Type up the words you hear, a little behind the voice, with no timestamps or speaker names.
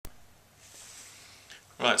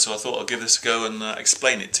Right, so I thought I'll give this a go and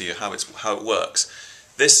explain it to you how it works.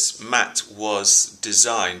 This mat was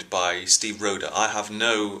designed by Steve Roedde. I have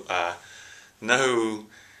no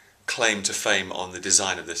claim to fame on the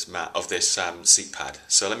design of this seat pad.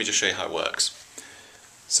 So let me just show you how it works.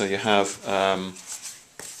 So you have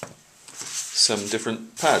some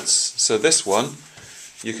different pads. So this one,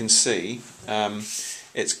 you can see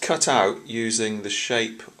it's cut out using the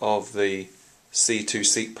shape of the C2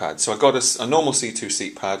 seat pad. So I got a normal C2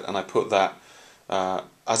 seat pad and I put that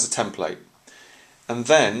as a template. And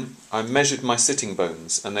then I measured my sitting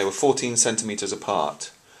bones and they were 14 centimeters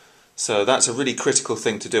apart. So that's a really critical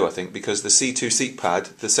thing to do, I think, because the C2 seat pad,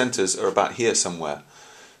 the centers are about here somewhere.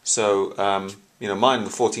 So you know, mine were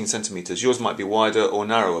 14 centimeters. Yours might be wider or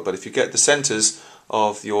narrower, but if you get the centers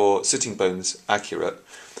of your sitting bones accurate,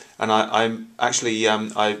 and I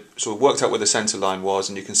sort of worked out where the center line was,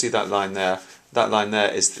 and you can see that line there. That line there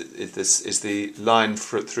is the line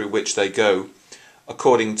through which they go,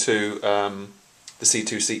 according to the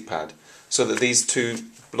C2 seat pad, so that these two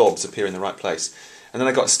blobs appear in the right place. And then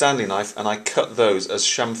I got a Stanley knife and I cut those as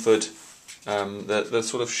chamfered, the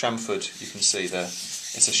sort of chamfered, you can see there,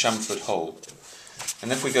 it's a chamfered hole.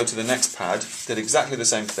 And if we go to the next pad, did exactly the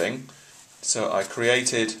same thing. So I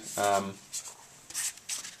created, well,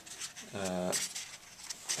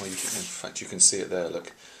 in fact you can see it there,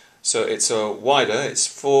 look. So it's wider, it's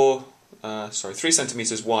 3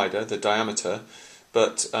 centimeters wider, the diameter,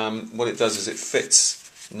 but what it does is it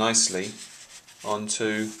fits nicely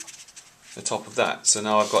onto the top of that. So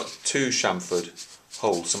now I've got two chamfered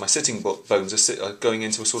holes. So my sitting bones are going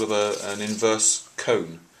into a sort of an inverse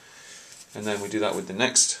cone. And then we do that with the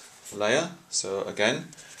next layer. So again,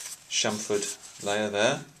 chamfered layer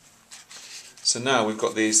there. So now we've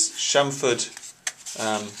got these chamfered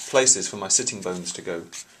places for my sitting bones to go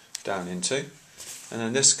down into. And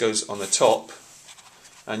then this goes on the top,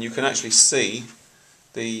 and you can actually see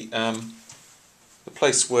the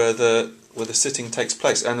place where the sitting takes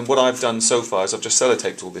place. And what I've done so far is I've just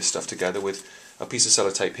sellotaped all this stuff together with a piece of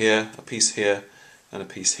sellotape here, a piece here, and a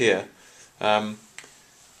piece here.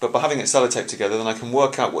 But by having it sellotaped together, then I can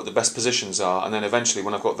work out what the best positions are, and then eventually,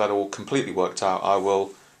 when I've got that all completely worked out, I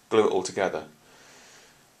will glue it all together.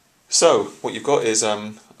 So what you've got is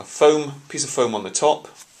a piece of foam on the top,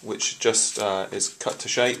 which just is cut to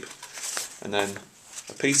shape, and then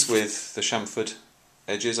a piece with the chamfered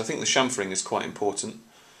edges. I think the chamfering is quite important.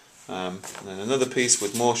 And then another piece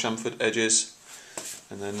with more chamfered edges,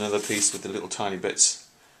 and then another piece with the little tiny bits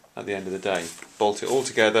at the end of the day. Bolt it all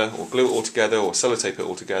together, or glue it all together, or sellotape it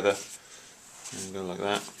all together, and go like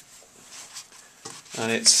that.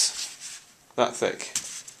 And it's that thick.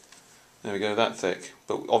 There we go, that thick.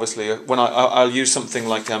 But obviously, when I'll use something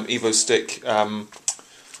like Evo Stick,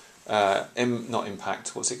 not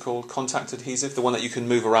impact, what's it called? Contact adhesive, the one that you can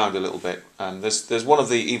move around a little bit. There's one of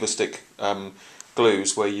the Evo Stick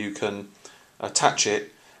glues where you can attach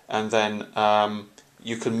it, and then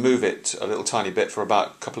you can move it a little tiny bit for about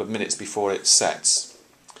a couple of minutes before it sets.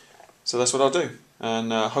 So that's what I'll do,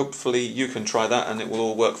 and hopefully you can try that and it will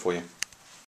all work for you.